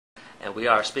And we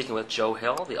are speaking with Joe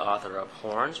Hill, the author of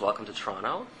Horns. Welcome to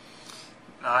Toronto.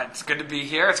 It's good to be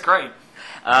here. It's great.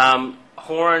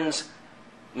 Horns,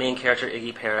 main character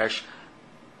Ig Perrish,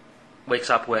 wakes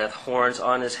up with horns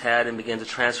on his head and begins a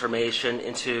transformation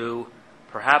into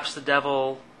perhaps the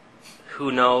devil.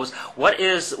 Who knows? What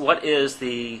is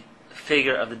the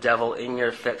figure of the devil in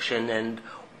your fiction, and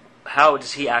how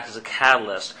does he act as a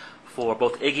catalyst for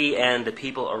both Iggy and the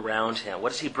people around him?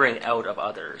 What does he bring out of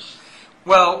others?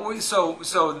 Well, so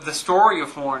the story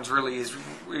of Horns really is,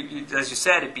 as you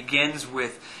said, it begins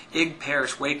with Ig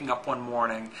Perrish waking up one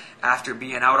morning after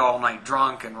being out all night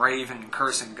drunk and raving and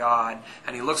cursing God,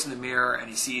 and he looks in the mirror and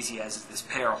he sees he has this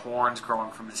pair of horns growing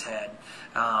from his head.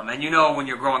 And you know when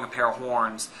you're growing a pair of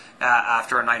horns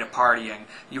after a night of partying,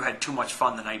 you had too much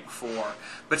fun the night before.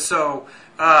 But so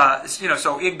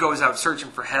Ig goes out searching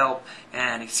for help,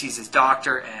 and he sees his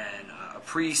doctor and a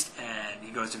priest, and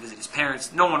he goes to visit his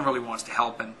parents. No one really wants to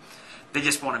help him. They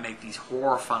just want to make these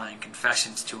horrifying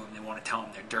confessions to him. They want to tell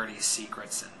him their dirtiest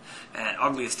secrets and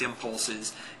ugliest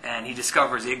impulses. And he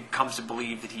discovers, Ig comes to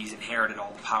believe that he's inherited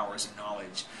all the powers and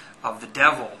knowledge of the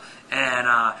devil. And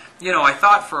I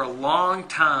thought for a long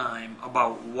time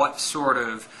about what sort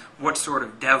of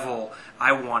devil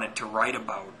I wanted to write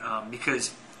about,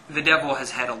 because the devil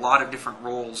has had a lot of different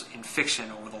roles in fiction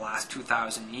over the last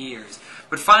 2,000 years.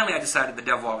 But finally I decided the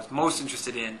devil I was most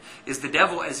interested in is the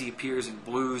devil as he appears in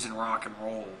blues and rock and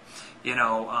roll.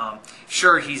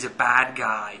 Sure, he's a bad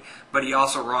guy, but he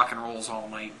also rock and rolls all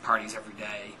night, parties every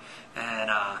day. And,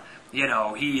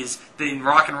 he is, in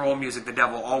rock and roll music, the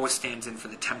devil always stands in for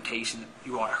the temptation that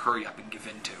you ought to hurry up and give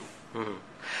in to. Mm-hmm.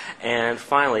 And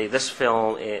finally, this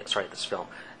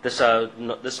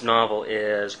novel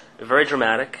is very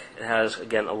dramatic. It has,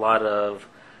 again, a lot of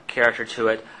character to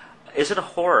it. Is it a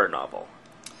horror novel?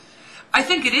 I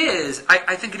think it is.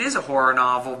 I think it is a horror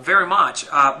novel, very much.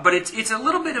 But it's a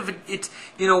little bit of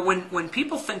when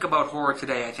people think about horror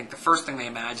today, I think the first thing they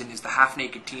imagine is the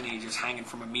half-naked teenagers hanging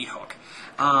from a meat hook.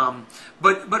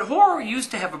 But horror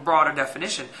used to have a broader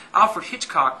definition. Alfred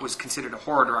Hitchcock was considered a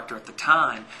horror director at the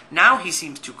time. Now he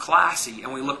seems too classy,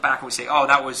 and we look back and we say, oh,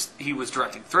 he was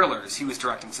directing thrillers, he was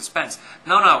directing suspense.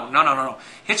 No.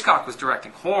 Hitchcock was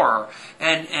directing horror,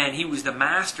 and he was the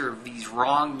master of these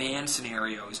wrong man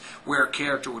scenarios where a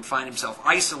character would find himself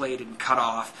isolated and cut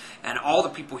off, and all the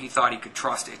people he thought he could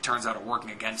trust, it turns out, are working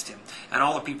against him, and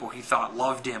all the people he thought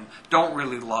loved him don't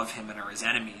really love him and are his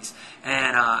enemies.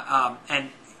 And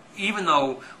even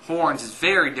though Horns is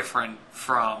very different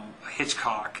from a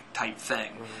Hitchcock type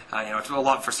thing, it's a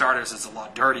lot, for starters, it's a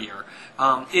lot dirtier.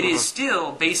 It is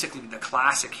still basically the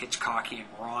classic Hitchcockian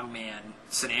wrong man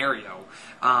scenario,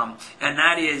 and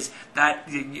that is that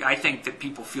I think that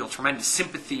people feel tremendous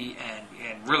sympathy and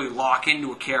really lock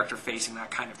into a character facing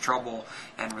that kind of trouble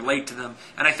and relate to them.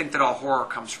 And I think that all horror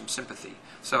comes from sympathy.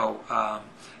 So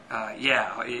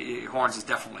Horns is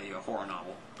definitely a horror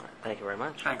novel. Thank you very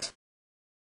much. Thanks.